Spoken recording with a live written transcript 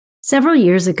Several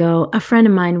years ago, a friend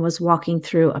of mine was walking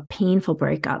through a painful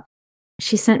breakup.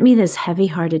 She sent me this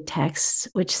heavy-hearted text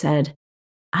which said,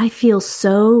 "I feel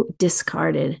so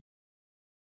discarded."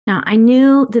 Now, I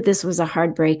knew that this was a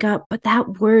hard breakup, but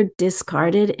that word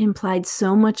discarded implied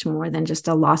so much more than just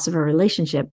a loss of a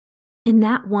relationship. In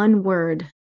that one word,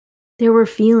 there were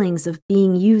feelings of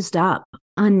being used up,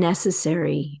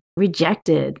 unnecessary,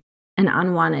 rejected, and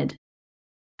unwanted.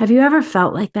 Have you ever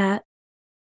felt like that?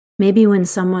 Maybe when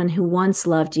someone who once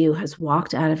loved you has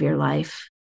walked out of your life,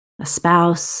 a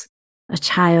spouse, a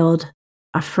child,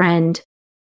 a friend.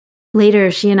 Later,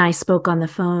 she and I spoke on the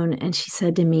phone and she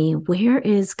said to me, "Where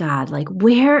is God?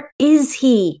 Where is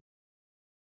He?"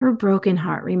 Her broken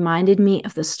heart reminded me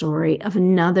of the story of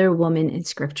another woman in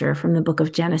Scripture from the book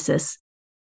of Genesis,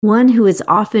 one who is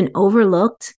often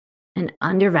overlooked and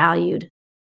undervalued,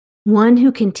 one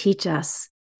who can teach us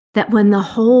that when the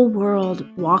whole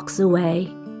world walks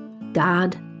away,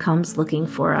 God comes looking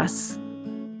for us.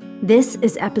 This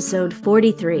is episode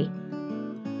 43.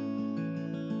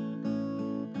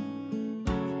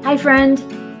 Hi, friend.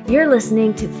 You're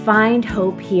listening to Find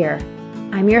Hope Here.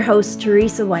 I'm your host,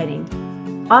 Teresa Whiting,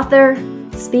 author,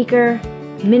 speaker,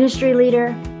 ministry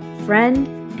leader, friend,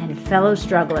 and fellow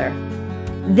struggler.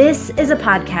 This is a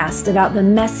podcast about the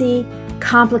messy,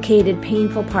 complicated,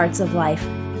 painful parts of life,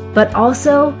 but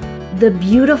also the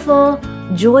beautiful,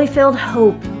 joy-filled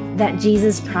hope that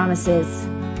Jesus promises.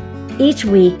 Each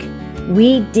week,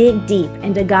 we dig deep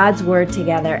into God's Word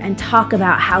together and talk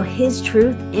about how His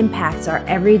truth impacts our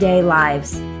everyday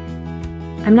lives.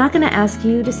 I'm not going to ask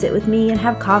you to sit with me and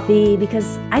have coffee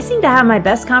because I seem to have my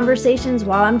best conversations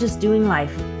while I'm just doing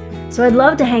life. So I'd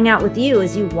love to hang out with you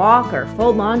as you walk or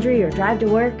fold laundry or drive to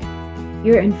work.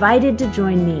 You're invited to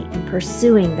join me in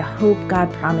pursuing the hope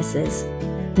God promises.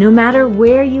 No matter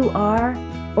where you are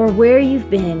or where you've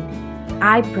been,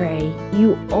 I pray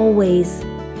you always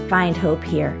find hope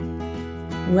here.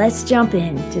 Let's jump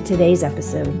into today's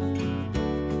episode.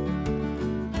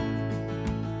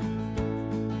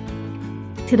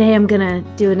 Today I'm going to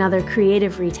do another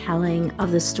creative retelling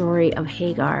of the story of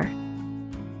Hagar.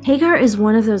 Hagar is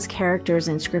one of those characters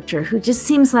in Scripture who just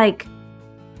seems like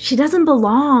she doesn't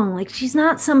belong. Like she's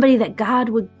not somebody that God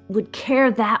would care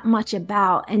that much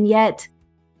about. And yet,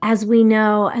 as we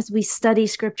know, as we study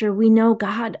Scripture, we know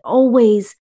God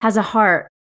always has a heart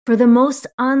for the most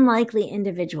unlikely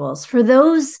individuals, for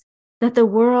those that the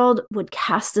world would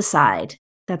cast aside,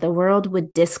 that the world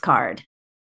would discard.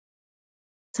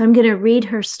 So I'm going to read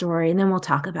her story and then we'll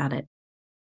talk about it.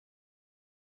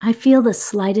 I feel the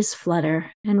slightest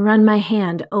flutter and run my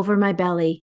hand over my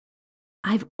belly.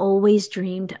 I've always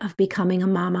dreamed of becoming a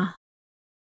mama,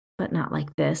 but not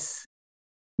like this,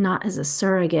 not as a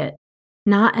surrogate.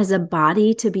 Not as a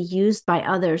body to be used by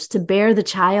others to bear the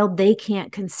child they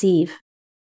can't conceive.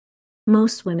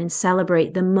 Most women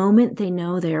celebrate the moment they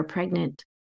know they are pregnant.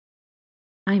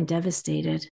 I'm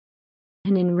devastated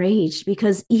and enraged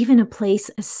because even a place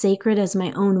as sacred as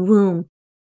my own womb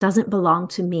doesn't belong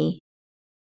to me.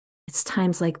 It's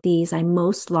times like these I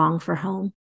most long for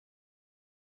home.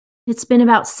 It's been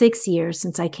about 6 years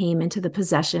since I came into the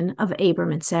possession of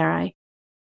Abram and Sarai.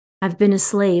 I've been a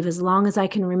slave as long as I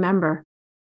can remember.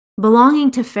 Belonging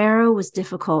to Pharaoh was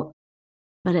difficult,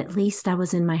 but at least I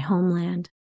was in my homeland.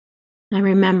 I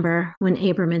remember when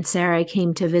Abram and Sarai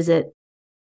came to visit,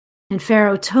 and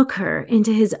Pharaoh took her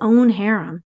into his own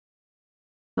harem.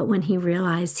 But when he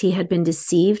realized he had been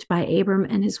deceived by Abram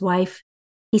and his wife,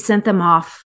 he sent them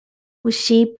off with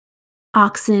sheep,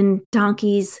 oxen,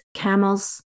 donkeys,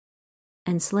 camels,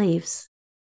 and slaves.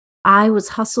 I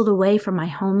was hustled away from my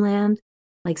homeland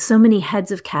like so many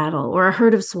heads of cattle or a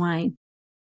herd of swine.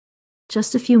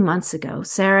 Just a few months ago,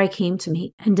 Sarai came to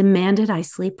me and demanded I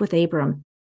sleep with Abram.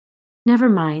 Never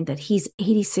mind that he's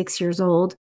 86 years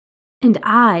old and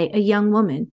I a young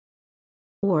woman,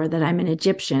 or that I'm an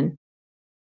Egyptian.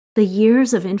 The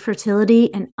years of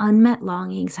infertility and unmet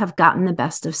longings have gotten the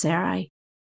best of Sarai.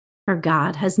 Her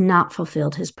God has not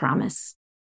fulfilled his promise.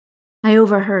 I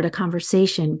overheard a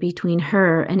conversation between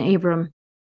her and Abram,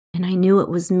 and I knew it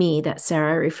was me that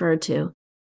Sarai referred to.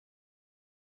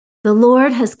 "The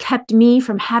Lord has kept me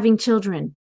from having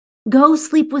children. Go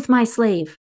sleep with my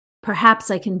slave.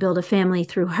 Perhaps I can build a family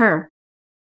through her."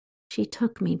 She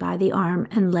took me by the arm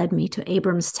and led me to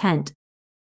Abram's tent.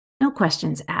 No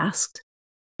questions asked.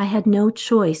 I had no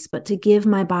choice but to give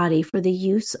my body for the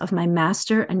use of my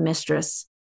master and mistress.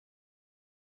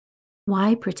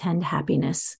 Why pretend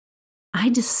happiness? I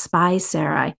despise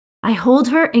Sarai. I hold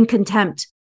her in contempt.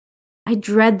 I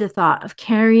dread the thought of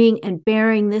carrying and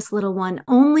bearing this little one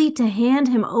only to hand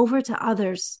him over to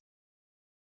others.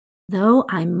 Though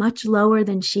I'm much lower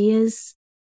than she is,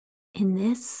 In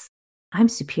this, I'm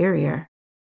superior.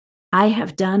 I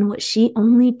have done what she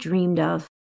only dreamed of.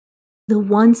 The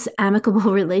once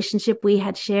amicable relationship we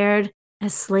had shared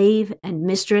as slave and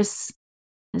mistress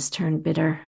has turned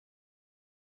bitter.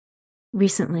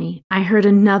 Recently, I heard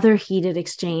another heated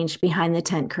exchange behind the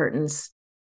tent curtains.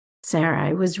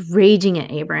 Sarai was raging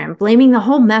at Abraham, blaming the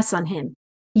whole mess on him.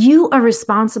 You are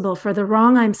responsible for the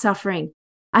wrong I'm suffering.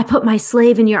 I put my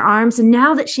slave in your arms, and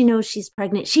now that she knows she's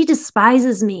pregnant, she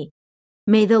despises me.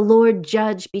 May the Lord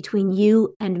judge between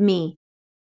you and me.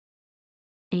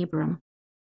 Abram,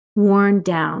 worn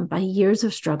down by years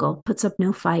of struggle, puts up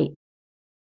no fight.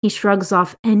 He shrugs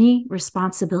off any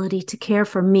responsibility to care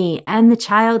for me and the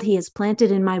child he has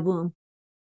planted in my womb.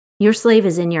 Your slave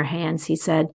is in your hands, he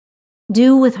said.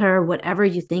 Do with her whatever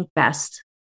you think best.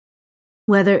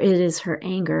 Whether it is her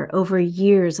anger over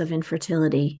years of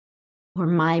infertility, or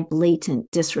my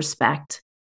blatant disrespect,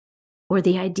 or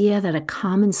the idea that a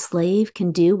common slave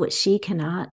can do what she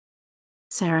cannot,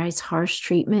 Sarai's harsh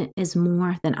treatment is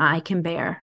more than I can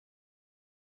bear.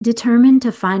 Determined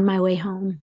to find my way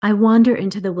home, I wander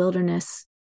into the wilderness,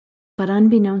 but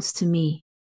unbeknownst to me,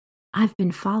 I've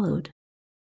been followed.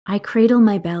 I cradle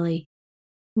my belly,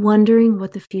 wondering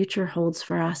what the future holds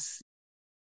for us.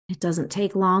 It doesn't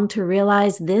take long to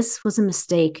realize this was a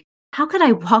mistake. How could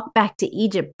I walk back to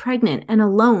Egypt pregnant and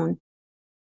alone?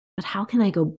 But how can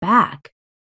I go back?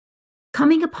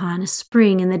 Coming upon a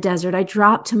spring in the desert, I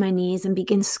drop to my knees and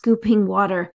begin scooping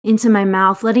water into my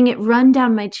mouth, letting it run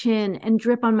down my chin and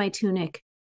drip on my tunic.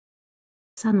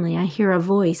 Suddenly, I hear a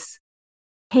voice.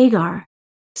 Hagar,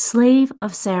 slave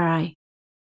of Sarai,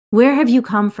 where have you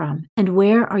come from and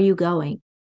where are you going?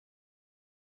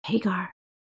 Hagar.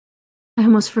 I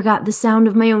almost forgot the sound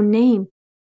of my own name.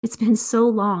 It's been so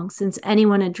long since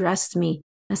anyone addressed me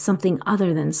as something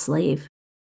other than slave.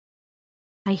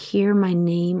 I hear my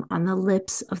name on the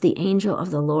lips of the angel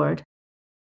of the Lord.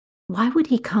 Why would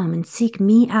he come and seek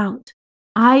me out,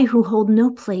 I who hold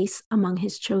no place among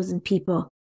his chosen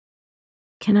people?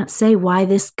 Cannot say why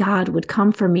this God would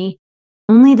come for me,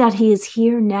 only that he is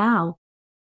here now.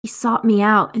 He sought me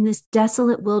out in this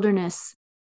desolate wilderness,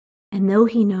 and though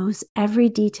he knows every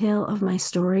detail of my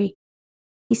story,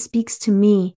 he speaks to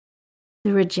me,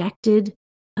 the rejected,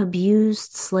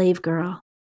 abused slave girl.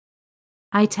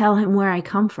 I tell him where I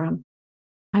come from.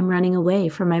 I'm running away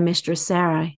from my mistress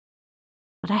Sarai.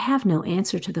 But I have no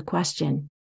answer to the question,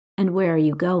 and where are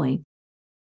you going?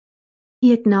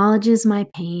 He acknowledges my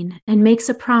pain and makes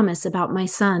a promise about my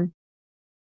son.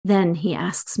 Then he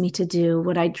asks me to do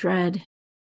what I dread,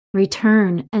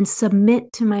 return and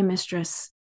submit to my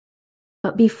mistress.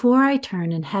 But before I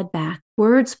turn and head back,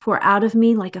 words pour out of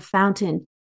me like a fountain.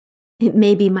 It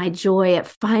may be my joy at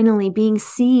finally being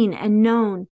seen and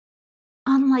known.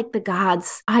 Unlike the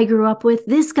gods I grew up with,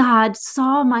 this God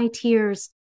saw my tears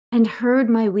and heard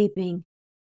my weeping.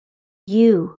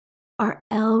 You are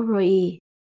El Roi,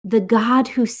 the God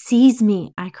who sees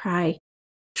me, I cry.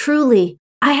 Truly,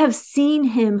 I have seen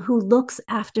him who looks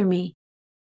after me.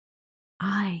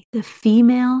 I, the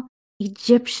female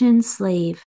Egyptian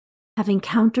slave, have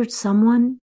encountered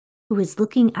someone who is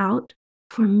looking out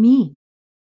for me.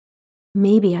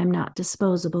 Maybe I'm not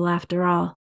disposable after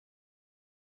all.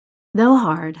 Though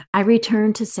hard, I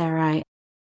return to Sarai.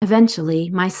 Eventually,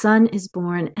 my son is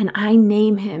born, and I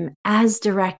name him as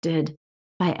directed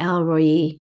by El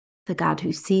Roi, the God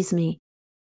who sees me.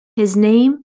 His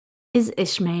name is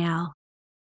Ishmael,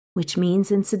 which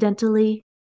means, incidentally,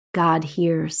 God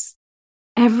hears.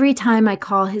 Every time I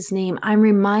call his name, I'm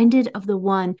reminded of the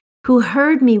one who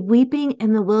heard me weeping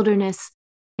in the wilderness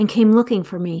and came looking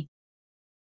for me.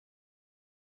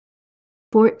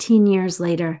 14 years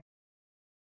later,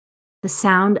 the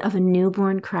sound of a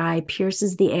newborn cry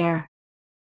pierces the air,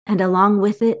 and along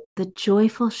with it, the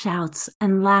joyful shouts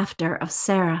and laughter of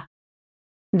Sarah.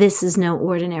 This is no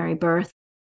ordinary birth.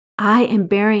 I am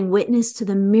bearing witness to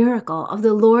the miracle of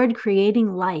the Lord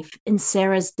creating life in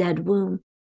Sarah's dead womb.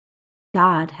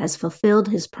 God has fulfilled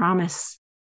his promise.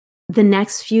 The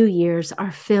next few years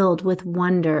are filled with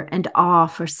wonder and awe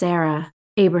for Sarah,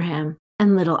 Abraham,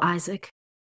 and little Isaac.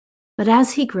 But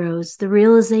as he grows, the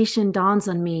realization dawns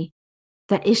on me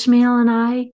that Ishmael and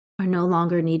I are no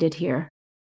longer needed here.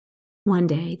 One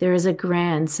day, there is a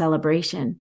grand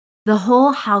celebration. The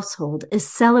whole household is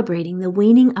celebrating the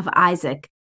weaning of Isaac,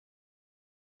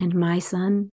 and my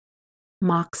son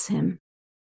mocks him.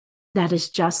 That is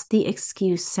just the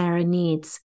excuse Sarah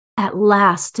needs, at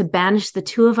last, to banish the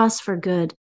two of us for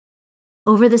good.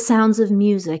 Over the sounds of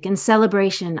music and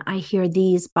celebration, I hear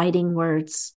these biting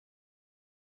words.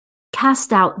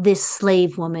 Cast out this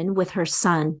slave woman with her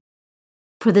son.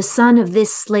 For the son of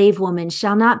this slave woman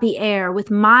shall not be heir with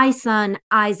my son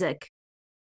Isaac.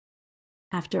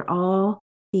 After all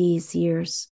these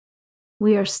years,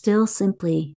 we are still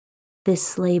simply this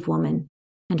slave woman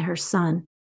and her son.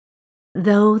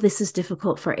 Though this is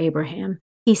difficult for Abraham,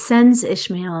 he sends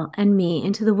Ishmael and me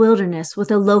into the wilderness with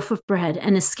a loaf of bread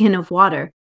and a skin of water.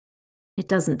 It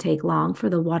doesn't take long for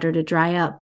the water to dry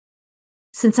up.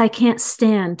 Since I can't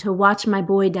stand to watch my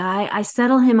boy die, I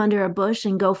settle him under a bush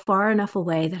and go far enough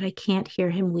away that I can't hear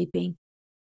him weeping.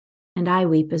 And I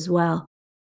weep as well.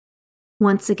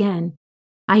 Once again,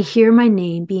 I hear my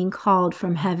name being called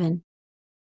from heaven.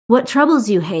 What troubles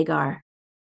you, Hagar?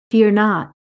 Fear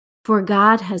not, for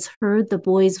God has heard the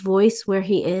boy's voice where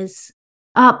he is.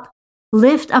 Up,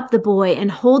 lift up the boy and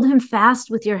hold him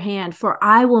fast with your hand, for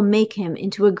I will make him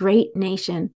into a great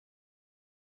nation.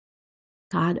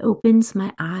 God opens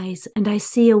my eyes, and I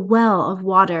see a well of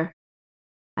water.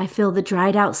 I fill the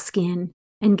dried out skin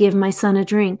and give my son a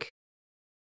drink.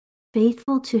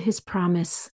 Faithful to his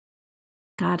promise,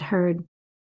 God heard.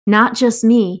 Not just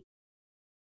me,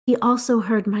 he also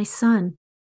heard my son.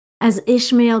 As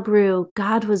Ishmael grew,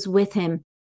 God was with him.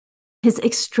 His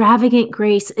extravagant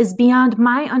grace is beyond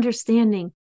my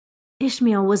understanding.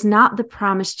 Ishmael was not the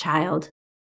promised child.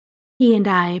 He and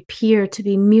I appear to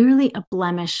be merely a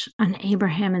blemish on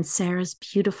Abraham and Sarah's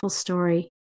beautiful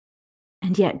story.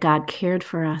 And yet God cared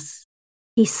for us.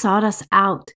 He sought us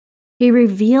out. He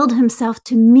revealed himself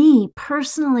to me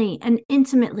personally and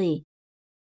intimately.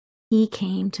 He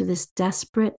came to this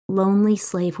desperate, lonely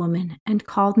slave woman and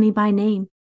called me by name.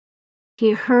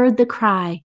 He heard the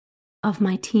cry of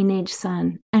my teenage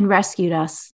son and rescued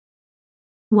us.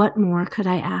 What more could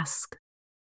I ask?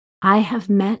 I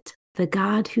have met the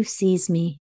God who sees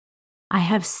me. I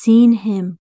have seen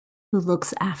him who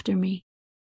looks after me.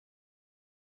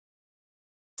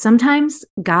 Sometimes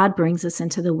God brings us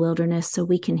into the wilderness so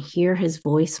we can hear his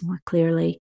voice more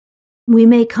clearly. We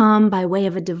may come by way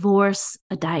of a divorce,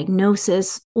 a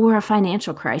diagnosis, or a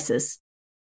financial crisis.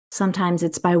 Sometimes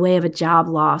it's by way of a job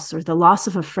loss or the loss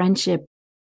of a friendship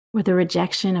or the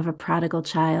rejection of a prodigal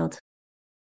child.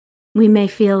 We may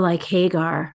feel like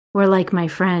Hagar or like my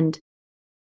friend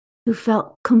who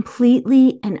felt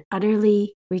completely and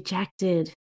utterly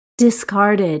rejected,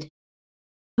 discarded.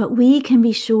 But we can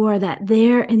be sure that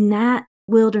there in that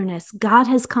wilderness, God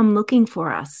has come looking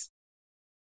for us.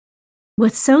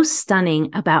 What's so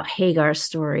stunning about Hagar's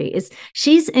story is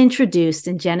she's introduced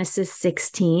in Genesis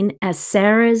 16 as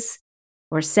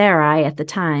Sarai at the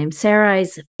time,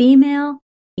 Sarai's female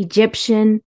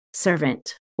Egyptian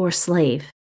servant or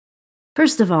slave.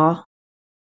 First of all,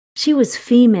 she was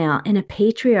female in a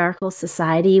patriarchal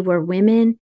society where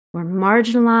women were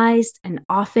marginalized and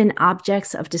often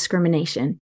objects of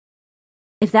discrimination.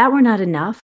 If that were not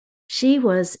enough, she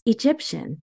was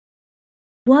Egyptian.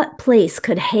 What place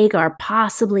could Hagar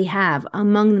possibly have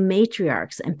among the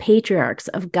matriarchs and patriarchs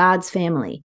of God's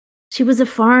family? She was a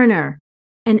foreigner,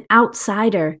 an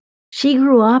outsider. She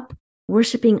grew up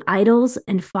worshiping idols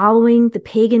and following the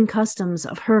pagan customs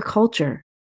of her culture.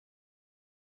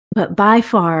 But by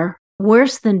far,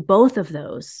 worse than both of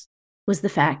those was the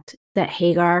fact that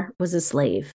Hagar was a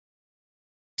slave.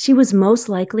 She was most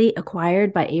likely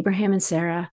acquired by Abraham and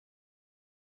Sarah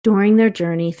during their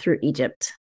journey through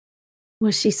Egypt.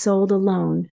 Was she sold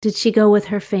alone? Did she go with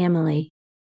her family?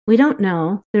 We don't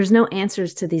know. There's no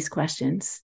answers to these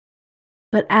questions.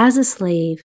 But as a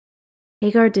slave,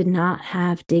 Hagar did not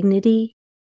have dignity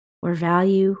or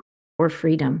value or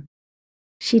freedom.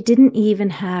 She didn't even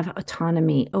have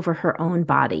autonomy over her own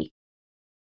body.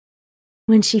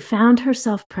 When she found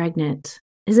herself pregnant,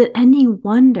 is it any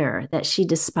wonder that she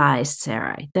despised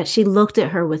Sarai, that she looked at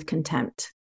her with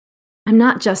contempt? I'm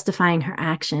not justifying her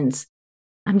actions.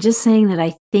 I'm just saying that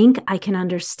I think I can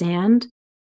understand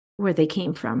where they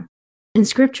came from. And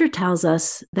scripture tells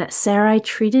us that Sarai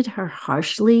treated her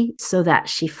harshly so that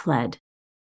she fled.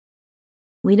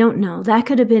 We don't know. That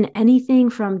could have been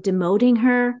anything from demoting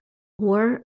her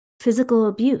or physical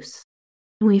abuse.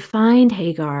 And we find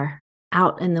Hagar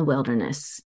out in the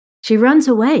wilderness. She runs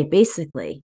away,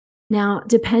 basically. Now,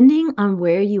 depending on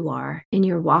where you are in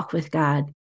your walk with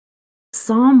God,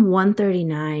 Psalm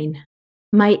 139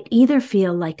 might either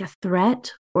feel like a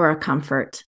threat or a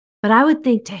comfort. But I would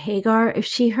think to Hagar, if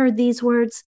she heard these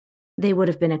words, they would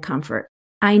have been a comfort.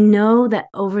 I know that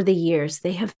over the years,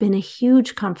 they have been a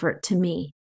huge comfort to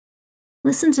me.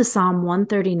 Listen to Psalm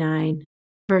 139,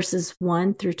 verses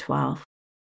 1 through 12.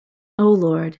 O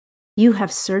Lord, you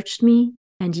have searched me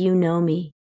and you know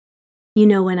me. You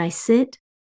know when I sit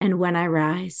and when I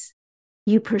rise.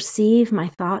 You perceive my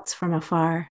thoughts from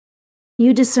afar.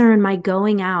 You discern my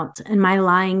going out and my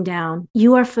lying down.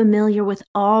 You are familiar with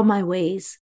all my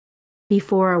ways.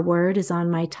 Before a word is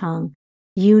on my tongue,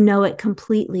 you know it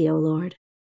completely, O Lord.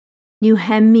 You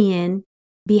hem me in,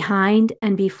 behind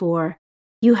and before.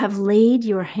 You have laid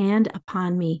your hand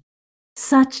upon me.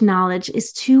 Such knowledge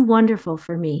is too wonderful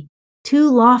for me, too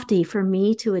lofty for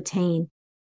me to attain.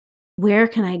 Where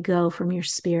can I go from your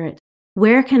spirit?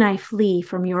 Where can I flee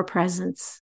from your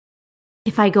presence?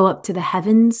 If I go up to the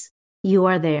heavens, you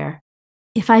are there.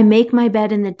 If I make my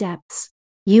bed in the depths,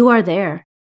 you are there.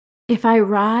 If I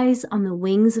rise on the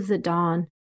wings of the dawn,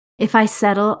 if I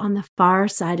settle on the far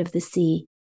side of the sea,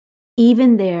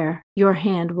 even there your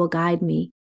hand will guide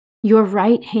me. Your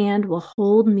right hand will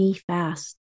hold me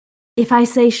fast. If I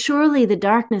say, surely the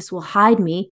darkness will hide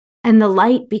me and the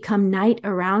light become night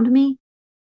around me,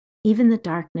 even the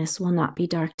darkness will not be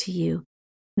dark to you.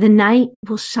 The night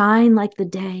will shine like the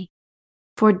day,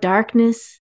 for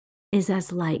darkness is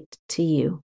as light to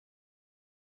you.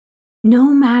 No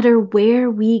matter where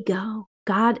we go,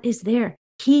 God is there.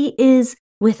 He is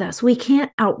with us. We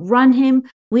can't outrun him.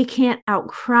 We can't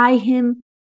outcry him.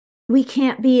 We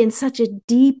can't be in such a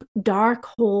deep, dark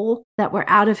hole that we're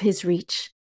out of his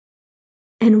reach.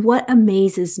 And what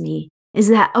amazes me is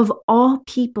that of all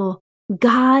people,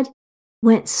 God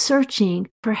went searching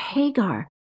for Hagar.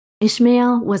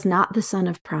 Ishmael was not the son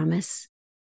of promise.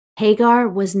 Hagar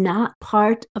was not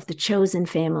part of the chosen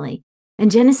family. And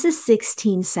Genesis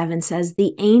 16:7 says,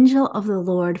 the angel of the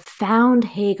Lord found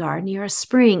Hagar near a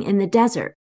spring in the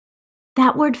desert.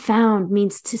 That word found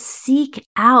means to seek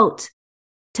out,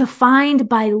 to find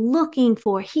by looking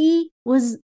for. He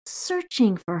was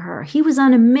searching for her. He was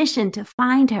on a mission to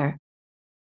find her.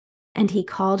 And he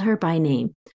called her by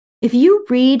name. If you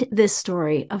read this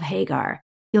story of Hagar,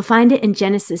 you'll find it in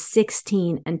Genesis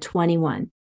 16 and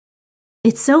 21.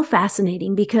 It's so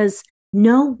fascinating because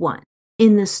no one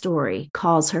in the story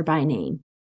calls her by name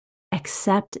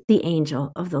except the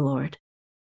angel of the Lord.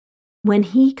 When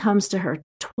he comes to her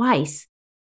twice,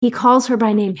 he calls her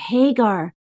by name,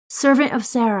 Hagar, servant of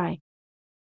Sarai.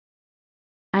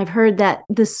 I've heard that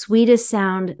the sweetest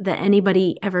sound that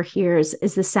anybody ever hears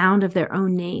is the sound of their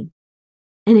own name.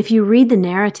 And if you read the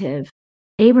narrative,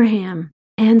 Abraham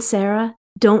and Sarah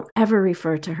don't ever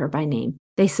refer to her by name.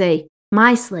 They say,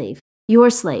 my slave, your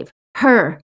slave,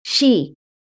 her, she.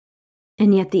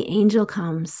 And yet the angel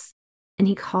comes and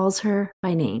he calls her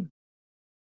by name.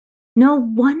 No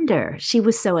wonder she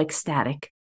was so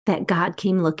ecstatic that God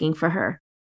came looking for her.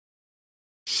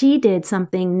 She did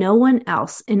something no one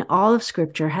else in all of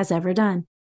Scripture has ever done.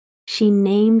 She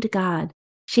named God.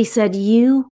 She said,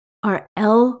 you are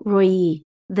El Roi,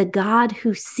 the God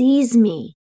who sees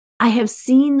me. I have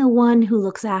seen the one who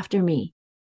looks after me.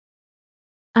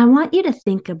 I want you to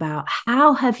think about,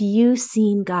 how have you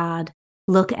seen God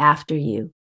look after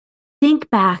you? Think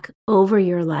back over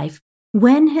your life.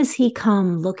 When has he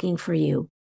come looking for you?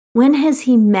 When has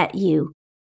he met you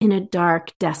in a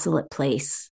dark, desolate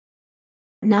place?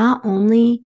 Not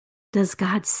only does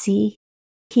God see,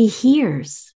 he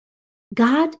hears.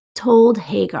 God told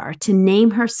Hagar to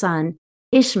name her son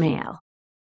Ishmael,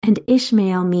 and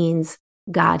Ishmael means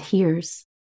God hears.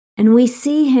 And we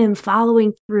see him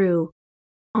following through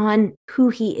on who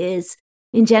he is.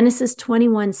 In Genesis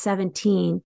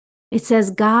 21:17, it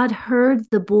says, God heard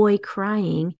the boy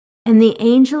crying, and the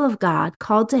angel of God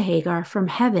called to Hagar from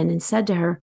heaven and said to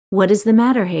her, what is the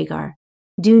matter, Hagar?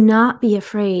 Do not be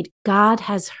afraid. God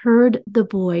has heard the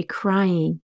boy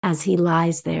crying as he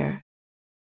lies there.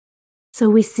 So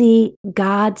we see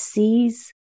God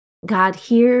sees, God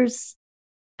hears.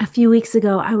 A few weeks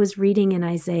ago, I was reading in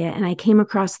Isaiah and I came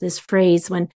across this phrase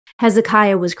when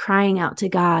Hezekiah was crying out to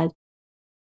God.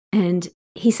 And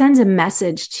he sends a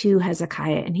message to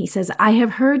Hezekiah and he says, I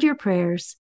have heard your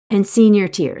prayers and seen your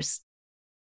tears.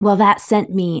 Well, that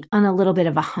sent me on a little bit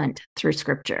of a hunt through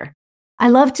Scripture. I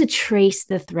love to trace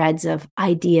the threads of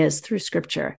ideas through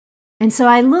Scripture. And so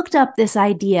I looked up this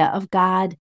idea of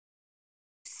God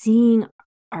seeing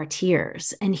our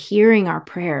tears and hearing our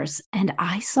prayers, and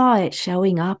I saw it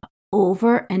showing up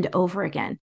over and over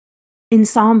again. In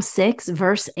Psalm 6,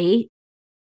 verse 8,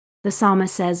 the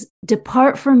psalmist says,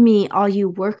 depart from me, all you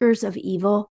workers of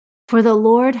evil, for the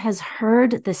Lord has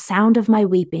heard the sound of my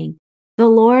weeping. The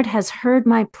Lord has heard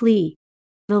my plea.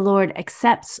 The Lord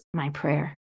accepts my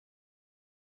prayer.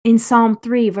 In Psalm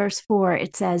 3, verse 4,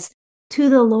 it says, to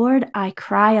the Lord I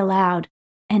cry aloud,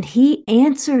 and he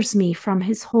answers me from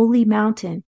his holy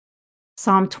mountain.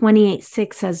 Psalm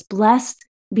 28:6 says, blessed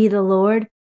be the Lord,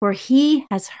 for he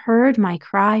has heard my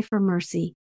cry for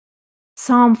mercy.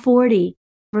 Psalm 40,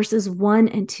 verses 1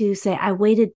 and 2 say, I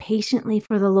waited patiently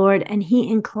for the Lord, and he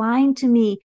inclined to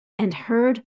me and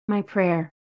heard my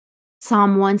prayer.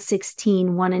 Psalm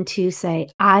 116, 1 and 2 say,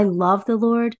 I love the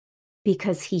Lord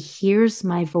because he hears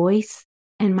my voice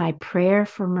and my prayer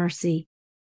for mercy,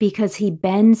 because he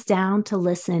bends down to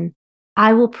listen.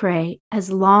 I will pray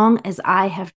as long as I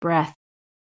have breath.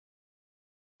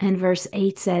 And verse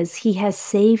 8 says, he has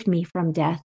saved me from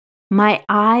death, my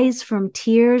eyes from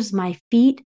tears, my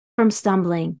feet from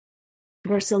stumbling.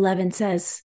 Verse 11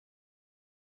 says,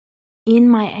 in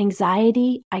my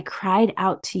anxiety, I cried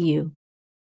out to you.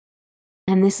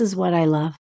 And this is what I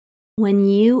love. When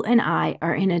you and I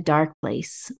are in a dark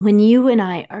place, when you and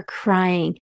I are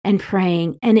crying and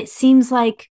praying, and it seems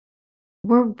like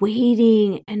we're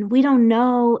waiting and we don't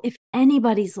know if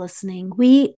anybody's listening,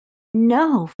 we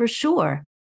know for sure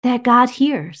that God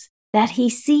hears, that he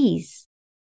sees.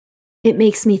 It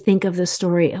makes me think of the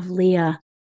story of Leah.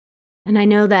 And I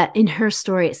know that in her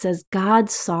story, it says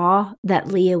God saw that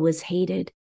Leah was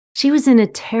hated. She was in a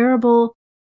terrible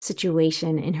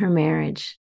situation in her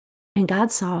marriage. And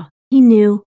God saw, he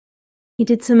knew, he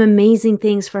did some amazing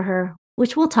things for her,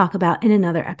 which we'll talk about in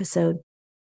another episode.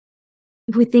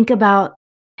 If we think about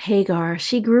Hagar,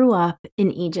 she grew up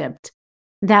in Egypt.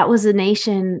 That was a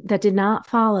nation that did not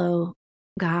follow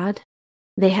God.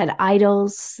 They had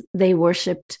idols. They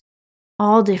worshiped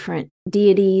all different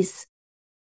deities.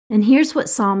 And here's what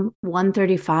Psalm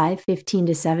 135, 15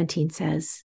 to 17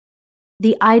 says.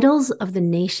 The idols of the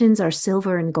nations are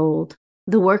silver and gold,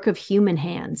 the work of human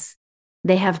hands.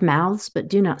 They have mouths, but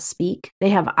do not speak. They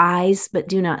have eyes, but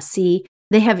do not see.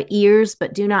 They have ears,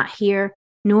 but do not hear,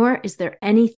 nor is there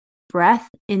any breath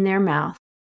in their mouth.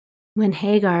 When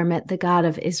Hagar met the God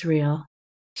of Israel,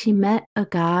 she met a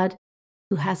God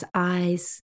who has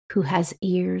eyes, who has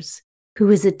ears, who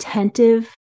is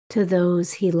attentive to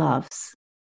those he loves.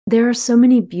 There are so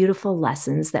many beautiful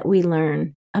lessons that we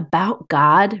learn about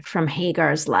God from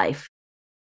Hagar's life.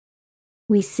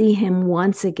 We see him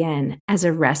once again as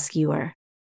a rescuer,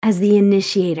 as the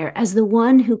initiator, as the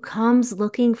one who comes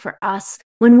looking for us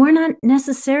when we're not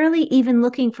necessarily even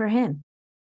looking for him.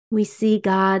 We see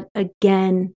God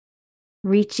again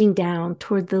reaching down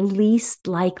toward the least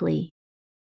likely.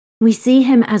 We see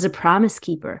him as a promise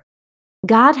keeper.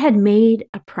 God had made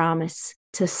a promise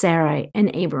to Sarai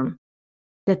and Abram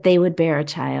that they would bear a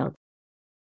child.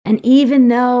 And even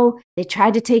though they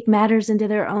tried to take matters into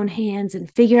their own hands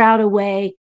and figure out a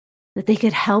way that they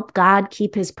could help God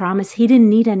keep his promise, he didn't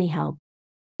need any help.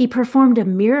 He performed a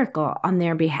miracle on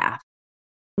their behalf.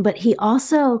 But he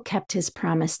also kept his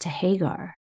promise to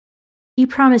Hagar. He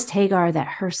promised Hagar that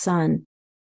her son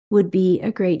would be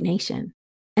a great nation.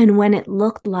 And when it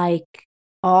looked like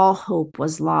all hope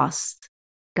was lost,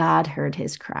 God heard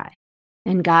his cry,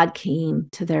 and God came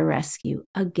to their rescue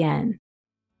again.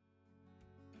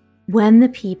 When the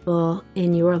people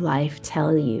in your life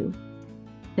tell you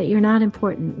that you're not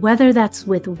important, whether that's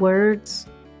with words,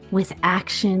 with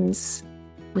actions,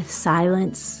 with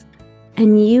silence,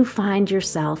 and you find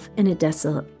yourself in a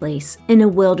desolate place, in a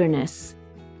wilderness,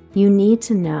 you need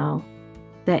to know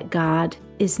that God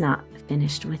is not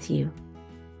finished with you.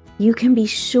 You can be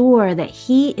sure that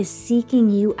he is seeking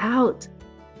you out.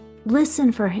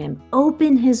 Listen for him.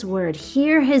 Open his word.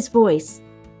 Hear his voice.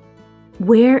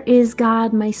 Where is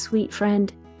God, my sweet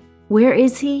friend? Where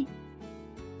is he?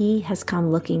 He has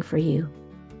come looking for you.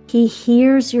 He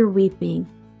hears your weeping.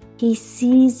 He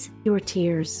sees your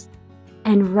tears.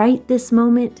 And right this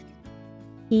moment,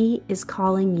 he is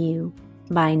calling you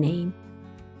by name.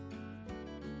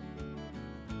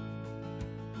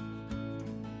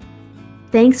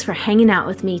 Thanks for hanging out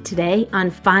with me today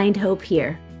on Find Hope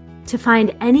Here. To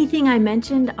find anything I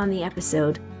mentioned on the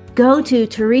episode, go to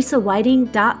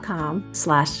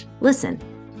teresawhiting.com/listen.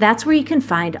 That's where you can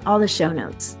find all the show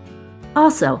notes.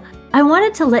 Also, I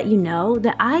wanted to let you know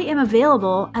that I am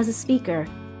available as a speaker.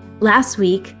 Last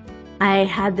week, I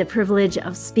had the privilege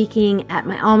of speaking at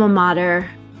my alma mater,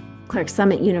 Clark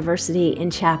Summit University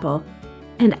in Chapel,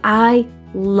 and I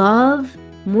love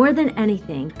more than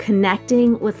anything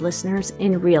connecting with listeners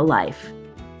in real life.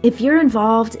 If you're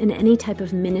involved in any type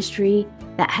of ministry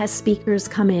that has speakers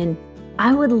come in,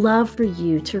 I would love for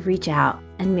you to reach out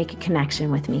and make a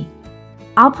connection with me.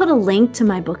 I'll put a link to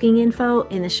my booking info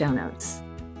in the show notes.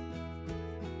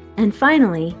 And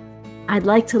finally, I'd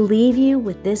like to leave you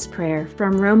with this prayer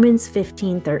from Romans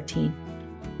 15:13.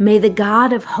 May the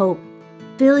God of hope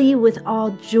fill you with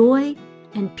all joy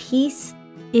and peace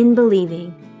in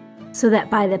believing, so that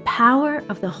by the power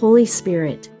of the Holy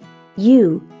Spirit,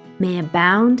 you may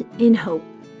abound in hope.